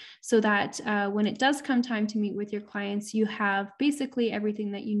notes so that when it does come time to meet with your clients, you have basically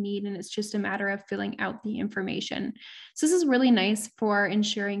everything that you need, and it's just a matter of filling out the information. So this is really nice for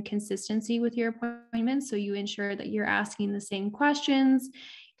ensuring consistency with your appointments. So you ensure that you're asking the same questions.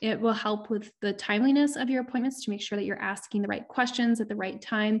 It will help with the timeliness of your appointments to make sure that you're asking the right questions at the right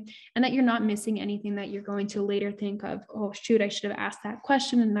time and that you're not missing anything that you're going to later think of, oh, shoot, I should have asked that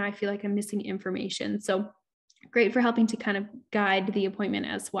question and now I feel like I'm missing information. So great for helping to kind of guide the appointment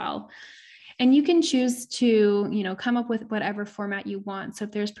as well. And you can choose to, come up with whatever format you want. So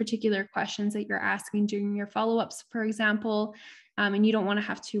if there's particular questions that you're asking during your follow-ups, for example, and you don't want to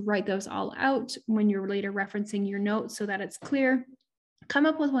have to write those all out when you're later referencing your notes so that it's clear, come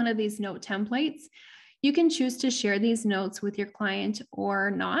up with one of these note templates. You can choose to share these notes with your client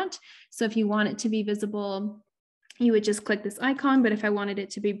or not. So if you want it to be visible, you would just click this icon. But if I wanted it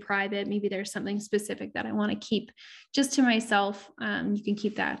to be private, maybe there's something specific that I want to keep just to myself, you can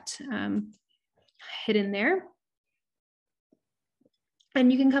keep that hidden there.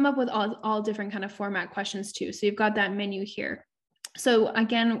 And you can come up with all different kind of format questions too. So you've got that menu here. So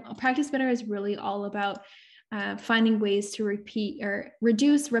again, Practice Better is really all about finding ways to repeat or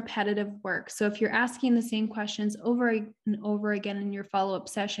reduce repetitive work. So if you're asking the same questions over and over again in your follow-up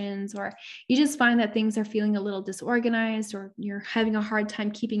sessions, or you just find that things are feeling a little disorganized, or you're having a hard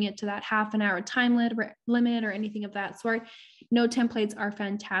time keeping it to that half an hour time limit or anything of that sort, note templates are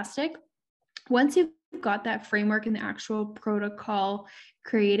fantastic. Once you've got that framework and the actual protocol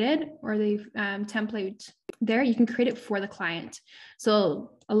created, or the template there, you can create it for the client.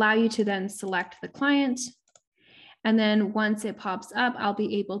 So allow you to then select the client. And then once it pops up, I'll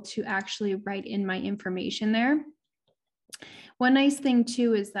be able to actually write in my information there. One nice thing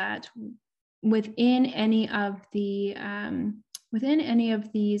too is that within any of these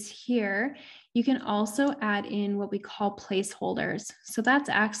here, you can also add in what we call placeholders. So that's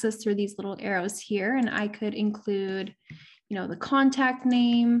accessed through these little arrows here. And I could include, the contact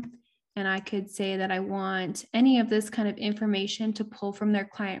name, and I could say that I want any of this kind of information to pull from their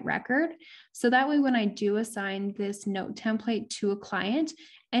client record. So that way, when I do assign this note template to a client,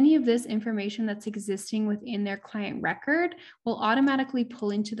 any of this information that's existing within their client record will automatically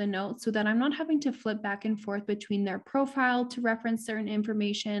pull into the notes so that I'm not having to flip back and forth between their profile to reference certain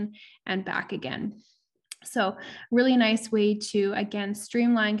information and back again. So really nice way to, again,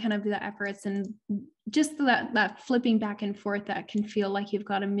 streamline kind of the efforts and just that flipping back and forth that can feel like you've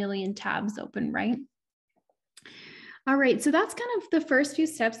got a million tabs open, right? All right, so that's kind of the first few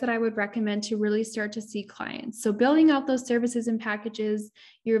steps that I would recommend to really start to see clients. So building out those services and packages,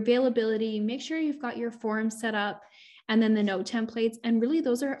 your availability, make sure you've got your form set up, and then the note templates. And really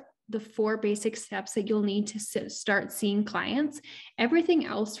those are the 4 basic steps that you'll need to start seeing clients. Everything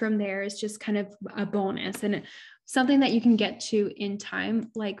else from there is just kind of a bonus and something that you can get to in time,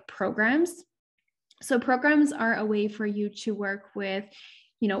 like programs. So programs are a way for you to work with,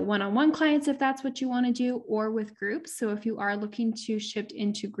 one-on-one clients, if that's what you want to do, or with groups. So if you are looking to shift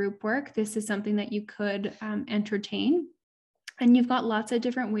into group work, this is something that you could entertain. And you've got lots of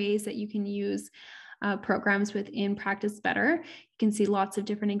different ways that you can use programs within Practice Better. You can see lots of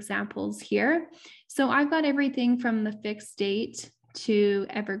different examples here. So I've got everything from the fixed date to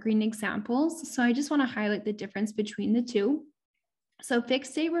evergreen examples. So I just want to highlight the difference between the two. So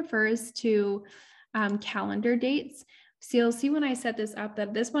fixed date refers to calendar dates. So you'll see when I set this up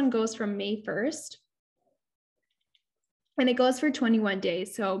that this one goes from May 1st and it goes for 21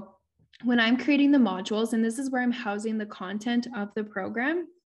 days. So when I'm creating the modules, and this is where I'm housing the content of the program,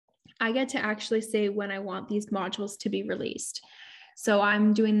 I get to actually say when I want these modules to be released. So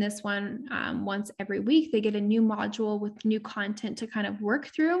I'm doing this one once every week. They get a new module with new content to kind of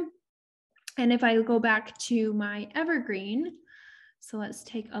work through. And if I go back to my evergreen, so let's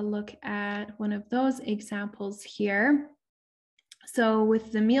take a look at one of those examples here. So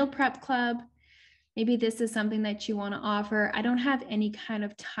with the meal prep club, maybe this is something that you want to offer. I don't have any kind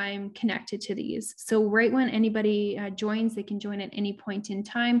of time connected to these. So right when anybody joins, they can join at any point in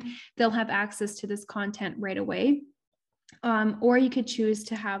time. They'll have access to this content right away. Or you could choose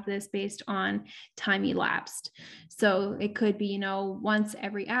to have this based on time elapsed. So it could be, once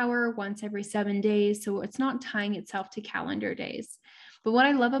every hour, once every 7 days. So it's not tying itself to calendar days. But what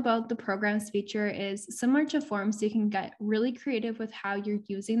I love about the programs feature is similar to forms, you can get really creative with how you're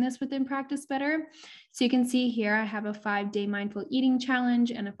using this within Practice Better. So you can see here, I have a 5-day mindful eating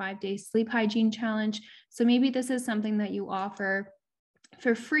challenge and a 5-day sleep hygiene challenge. So maybe this is something that you offer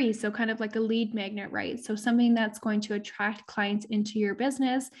for free. So kind of like a lead magnet, right? So something that's going to attract clients into your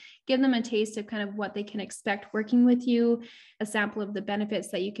business, give them a taste of kind of what they can expect working with you, a sample of the benefits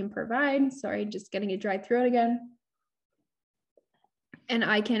that you can provide. Sorry, just getting a dry throat again. And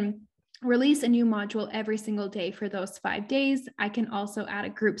I can release a new module every single day for those 5 days. I can also add a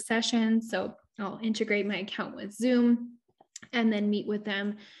group session. So I'll integrate my account with Zoom and then meet with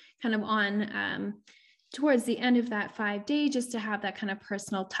them kind of on towards the end of that 5 day, just to have that kind of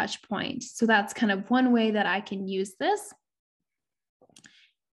personal touch point. So that's kind of one way that I can use this.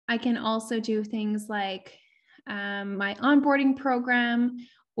 I can also do things like my onboarding program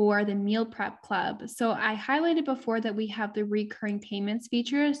or the meal prep club. So I highlighted before that we have the recurring payments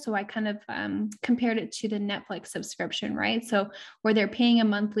feature. So I kind of compared it to the Netflix subscription, right? So where they're paying a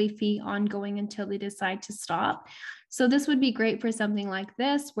monthly fee ongoing until they decide to stop. So this would be great for something like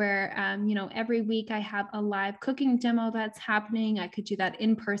this, where, every week I have a live cooking demo that's happening. I could do that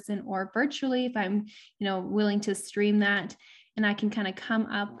in person or virtually if I'm, willing to stream that. And I can kind of come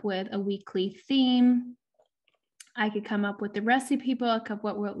up with a weekly theme. I could come up with the recipe book of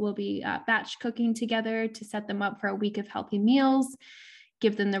what we'll be batch cooking together to set them up for a week of healthy meals,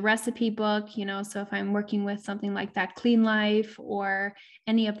 give them the recipe book, so if I'm working with something like that Clean Life or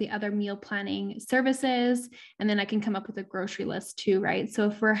any of the other meal planning services, and then I can come up with a grocery list too, right? So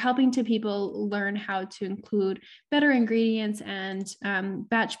if we're helping people learn how to include better ingredients and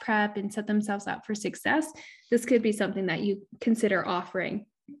batch prep and set themselves up for success, this could be something that you consider offering.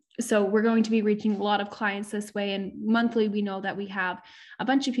 So we're going to be reaching a lot of clients this way. And monthly, we know that we have a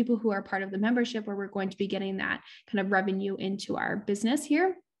bunch of people who are part of the membership where we're going to be getting that kind of revenue into our business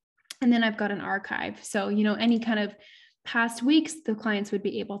here. And then I've got an archive. So, any kind of past weeks, the clients would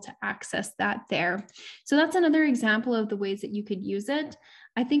be able to access that there. So that's another example of the ways that you could use it.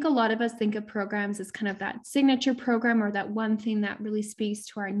 I think a lot of us think of programs as kind of that signature program or that one thing that really speaks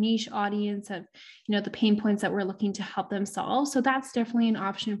to our niche audience of, the pain points that we're looking to help them solve. So that's definitely an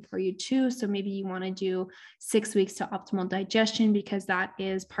option for you too. So maybe you want to do 6 weeks to optimal digestion because that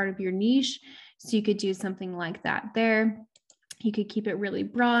is part of your niche. So you could do something like that there. You could keep it really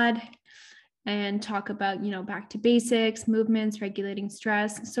broad and talk about, back to basics, movements, regulating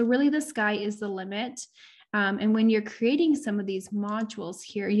stress. So really the sky is the limit. And when you're creating some of these modules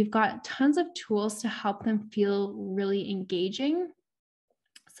here, you've got tons of tools to help them feel really engaging.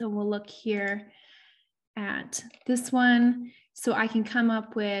 So we'll look here at this one. So I can come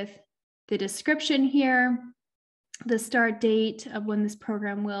up with the description here, the start date of when this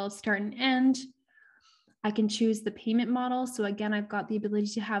program will start and end. I can choose the payment model. So again, I've got the ability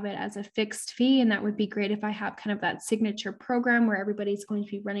to have it as a fixed fee, and that would be great if I have kind of that signature program where everybody's going to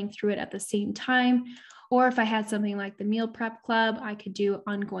be running through it at the same time. Or if I had something like the meal prep club, I could do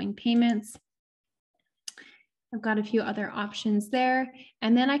ongoing payments. I've got a few other options there.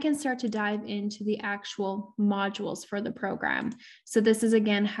 And then I can start to dive into the actual modules for the program. So this is,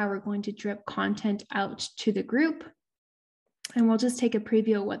 again, how we're going to drip content out to the group. And we'll just take a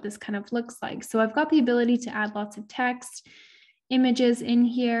preview of what this kind of looks like. So I've got the ability to add lots of text, images in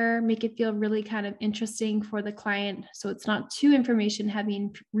here, make it feel really kind of interesting for the client. So it's not too information heavy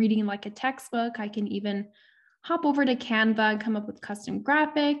and reading like a textbook. I can even hop over to Canva and come up with custom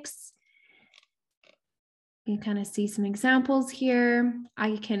graphics. You can kind of see some examples here.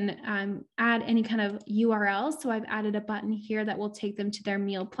 I can add any kind of URL. So I've added a button here that will take them to their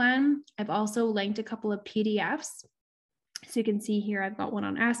meal plan. I've also linked a couple of PDFs. So you can see here, I've got one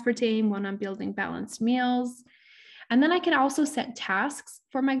on aspartame, one on building balanced meals. And then I can also set tasks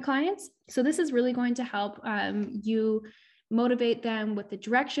for my clients. So this is really going to help you motivate them with the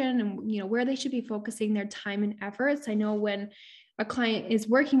direction and where they should be focusing their time and efforts. I know when a client is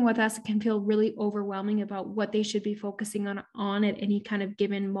working with us, it can feel really overwhelming about what they should be focusing on at any kind of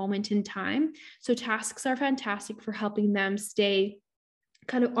given moment in time. So tasks are fantastic for helping them stay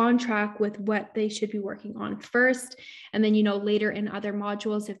kind of on track with what they should be working on first. And then, later in other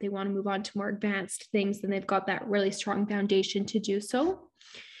modules, if they want to move on to more advanced things, then they've got that really strong foundation to do so.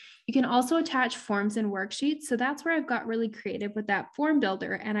 You can also attach forms and worksheets. So that's where I've got really creative with that form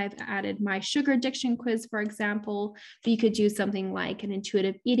builder. And I've added my sugar addiction quiz, for example. But you could do something like an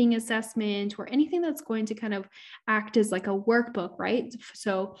intuitive eating assessment or anything that's going to kind of act as like a workbook, right?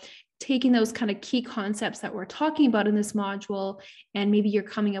 So taking those kind of key concepts that we're talking about in this module, and maybe you're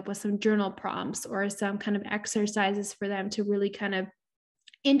coming up with some journal prompts or some kind of exercises for them to really kind of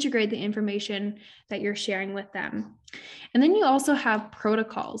integrate the information that you're sharing with them. And then you also have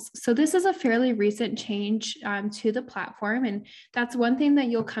protocols. So this is a fairly recent change to the platform. And that's one thing that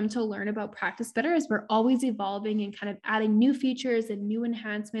you'll come to learn about Practice Better is we're always evolving and kind of adding new features and new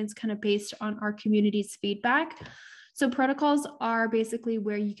enhancements kind of based on our community's feedback. So protocols are basically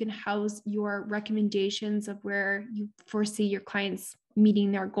where you can house your recommendations of where you foresee your clients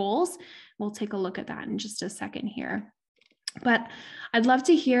meeting their goals. We'll take a look at that in just a second here. But I'd love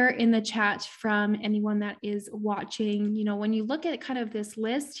to hear in the chat from anyone that is watching, you know, when you look at kind of this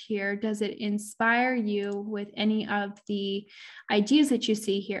list here, does it inspire you with any of the ideas that you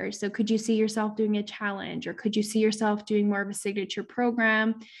see here? So could you see yourself doing a challenge, or could you see yourself doing more of a signature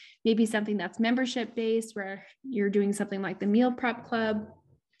program, maybe something that's membership based where you're doing something like the meal prep club?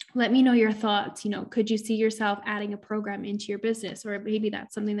 Let me know your thoughts. You know, could you see yourself adding a program into your business, or maybe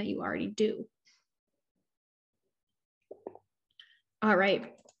that's something that you already do? All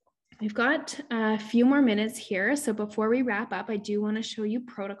right, we've got a few more minutes here. So before we wrap up, I do want to show you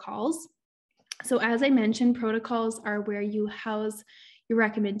protocols. So as I mentioned, protocols are where you house your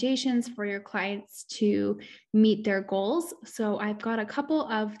recommendations for your clients to meet their goals. So I've got a couple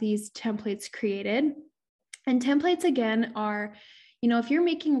of these templates created. And templates, again, are, you know, if you're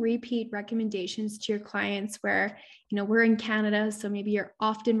making repeat recommendations to your clients where, you know, we're in Canada, so maybe you're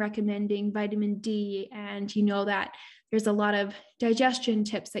often recommending vitamin D, and you know that there's a lot of digestion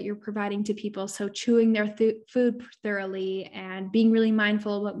tips that you're providing to people. So chewing their food thoroughly and being really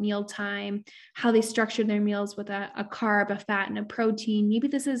mindful about mealtime, how they structure their meals with a carb, a fat, and a protein. Maybe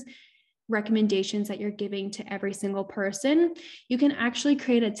this is recommendations that you're giving to every single person. You can actually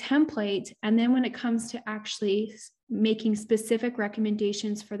create a template. And then when it comes to actually making specific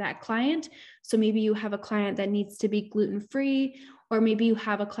recommendations for that client, so maybe you have a client that needs to be gluten-free, or maybe you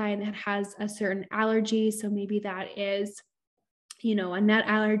have a client that has a certain allergy. So maybe that is, you know, a nut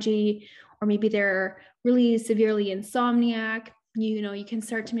allergy, or maybe they're really severely insomniac. You know, you can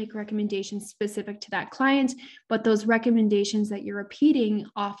start to make recommendations specific to that client, but those recommendations that you're repeating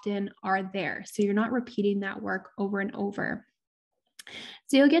often are there. So you're not repeating that work over and over.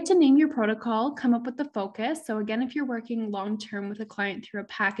 So you'll get to name your protocol, come up with the focus. So again, if you're working long-term with a client through a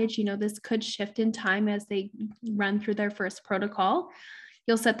package, you know, this could shift in time as they run through their first protocol.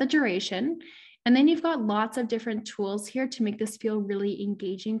 You'll set the duration. And then you've got lots of different tools here to make this feel really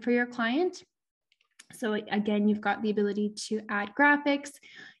engaging for your client. So again, you've got the ability to add graphics.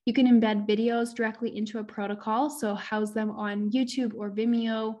 You can embed videos directly into a protocol. So house them on YouTube or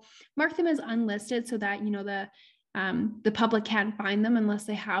Vimeo, mark them as unlisted so that, you know, the public can't find them unless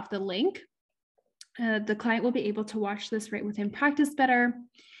they have the link. The client will be able to watch this right within Practice Better.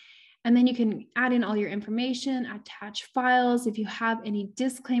 And then you can add in all your information, attach files. If you have any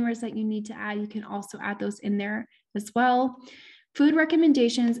disclaimers that you need to add, you can also add those in there as well. Food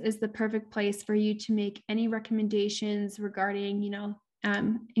recommendations is the perfect place for you to make any recommendations regarding, you know,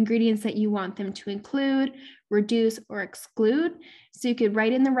 ingredients that you want them to include, reduce, or exclude. So you could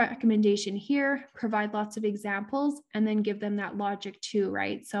write in the recommendation here, provide lots of examples, and then give them that logic too,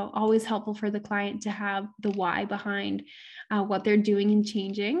 right? So always helpful for the client to have the why behind what they're doing and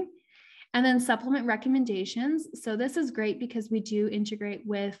changing. And then supplement recommendations. So this is great because we do integrate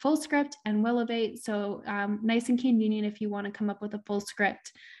with FullScript and Willivate. So nice and convenient if you want to come up with a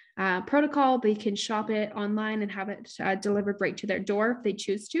FullScript protocol. They can shop it online and have it delivered right to their door if they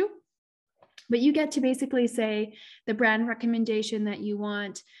choose to. But you get to basically say the brand recommendation that you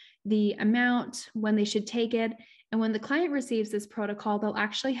want, the amount, when they should take it. And when the client receives this protocol, they'll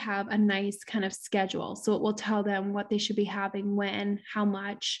actually have a nice kind of schedule. So it will tell them what they should be having, when, how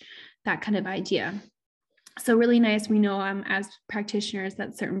much, that kind of idea. So really nice. We know as practitioners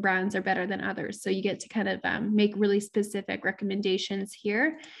that certain brands are better than others. So you get to kind of make really specific recommendations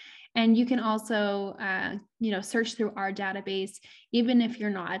here. And you can also, you know, search through our database, even if you're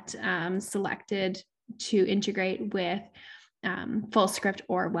not selected to integrate with FullScript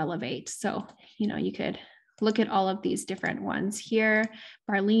or Willivate. So, you know, you could look at all of these different ones here.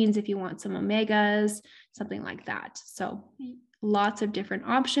 Barleans, if you want some omegas, something like that. So lots of different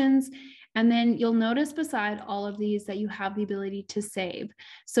options. And then you'll notice beside all of these that you have the ability to save.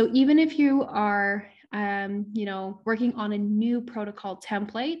 So even if you are, you know, working on a new protocol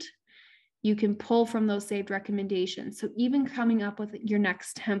template, you can pull from those saved recommendations. So even coming up with your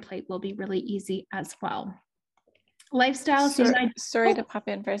next template will be really easy as well. Lifestyle. Sorry to pop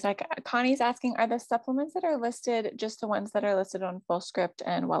in for a sec. Connie's asking, are the supplements that are listed just the ones that are listed on FullScript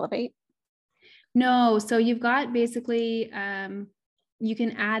and Wellevate? No. So you've got basically, you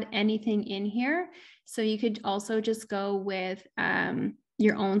can add anything in here. So you could also just go with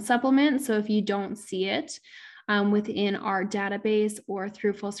your own supplement. So if you don't see it within our database or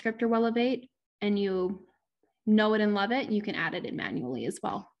through FullScript or Wellevate, and you know it and love it, you can add it in manually as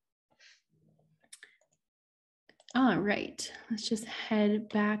well. All right, let's just head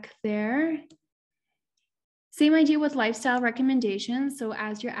back there. Same idea with lifestyle recommendations. So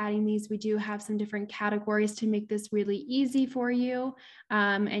as you're adding these, we do have some different categories to make this really easy for you.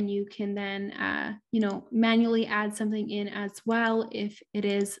 And you can then, manually add something in as well if it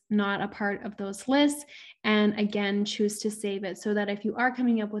is not a part of those lists. And again, choose to save it so that if you are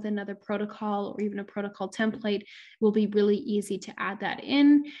coming up with another protocol or even a protocol template, it will be really easy to add that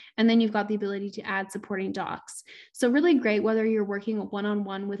in. And then you've got the ability to add supporting docs. So really great, whether you're working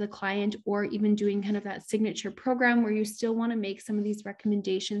one-on-one with a client or even doing kind of that signature program where you still want to make some of these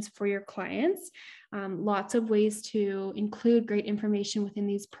recommendations for your clients. Lots of ways to include great information within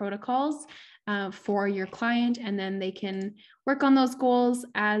these protocols for your client, and then they can work on those goals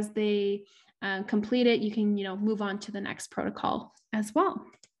as they complete it. You can, move on to the next protocol as well.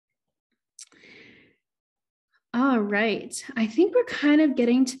 All right. I think we're kind of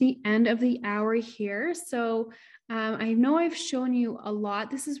getting to the end of the hour here. So I know I've shown you a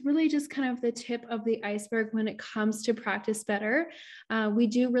lot. This is really just kind of the tip of the iceberg when it comes to Practice Better. We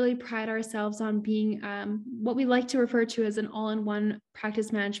do really pride ourselves on being what we like to refer to as an all-in-one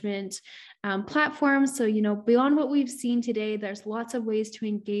practice management platform. So, beyond what we've seen today, there's lots of ways to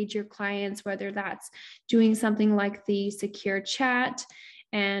engage your clients, whether that's doing something like the secure chat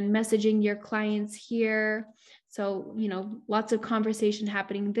and messaging your clients here. So, lots of conversation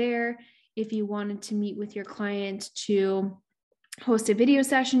happening there. If you wanted to meet with your client to host a video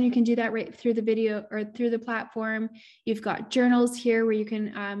session, you can do that right through the video or through the platform. You've got journals here where you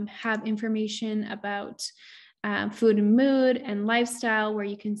can have information about food and mood and lifestyle, where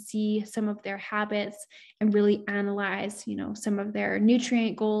you can see some of their habits and really analyze, some of their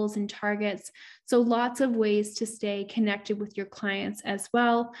nutrient goals and targets. So lots of ways to stay connected with your clients as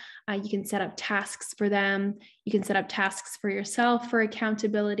well. You can set up tasks for them. You can set up tasks for yourself for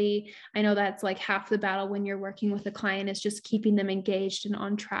accountability. I know that's like half the battle when you're working with a client, is just keeping them engaged and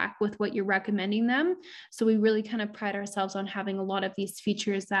on track with what you're recommending them. So we really kind of pride ourselves on having a lot of these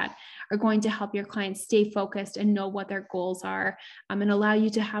features that are going to help your clients stay focused and know what their goals are, and allow you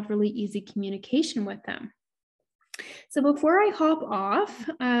to have really easy communication with them. So before I hop off,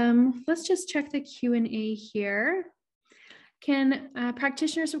 let's just check the Q&A here. Can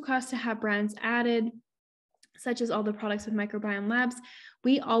practitioners request to have brands added, such as all the products with Microbiome Labs?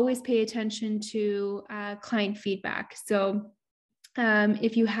 We always pay attention to client feedback. So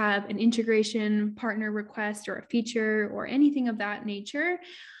if you have an integration partner request or a feature or anything of that nature,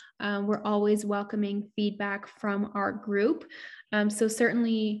 we're always welcoming feedback from our group. So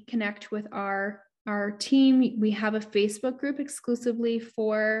certainly connect with our team. We have a Facebook group exclusively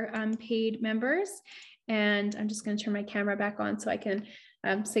for paid members. And I'm just going to turn my camera back on so I can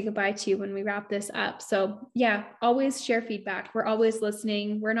say goodbye to you when we wrap this up. So yeah, always share feedback. We're always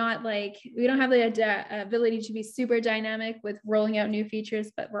listening. We're not we don't have the ability to be super dynamic with rolling out new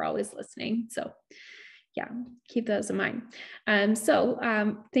features, but we're always listening. So yeah, keep those in mind.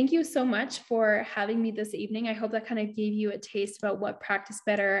 Thank you so much for having me this evening. I hope that kind of gave you a taste about what Practice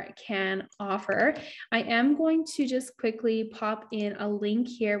Better can offer. I am going to just quickly pop in a link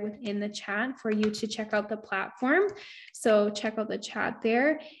here within the chat for you to check out the platform. So check out the chat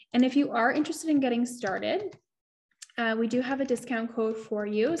there. And if you are interested in getting started, we do have a discount code for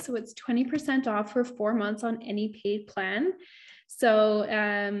you. So it's 20% off for 4 months on any paid plan.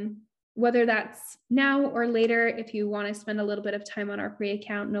 So, whether that's now or later, if you want to spend a little bit of time on our free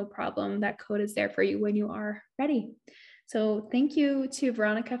account, no problem. That code is there for you when you are ready. So thank you to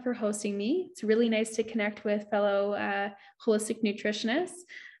Veronica for hosting me. It's really nice to connect with fellow holistic nutritionists.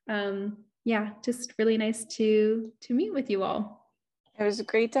 Just really nice to meet with you all. It was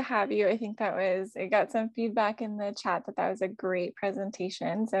great to have you. I think I got some feedback in the chat that was a great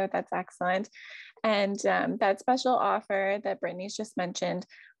presentation. So that's excellent. And that special offer that Brittany's just mentioned,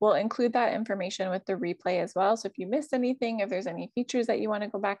 we'll include that information with the replay as well. So if you missed anything, if there's any features that you want to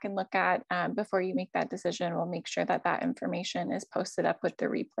go back and look at before you make that decision, we'll make sure that that information is posted up with the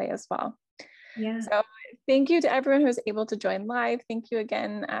replay as well. Yeah. So thank you to everyone who's able to join live. Thank you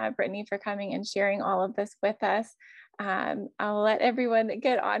again, Brittany, for coming and sharing all of this with us. I'll let everyone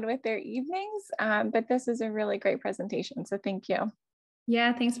get on with their evenings, but this is a really great presentation. So thank you.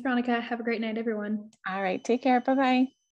 Yeah, thanks, Veronica. Have a great night, everyone. All right, take care. Bye-bye.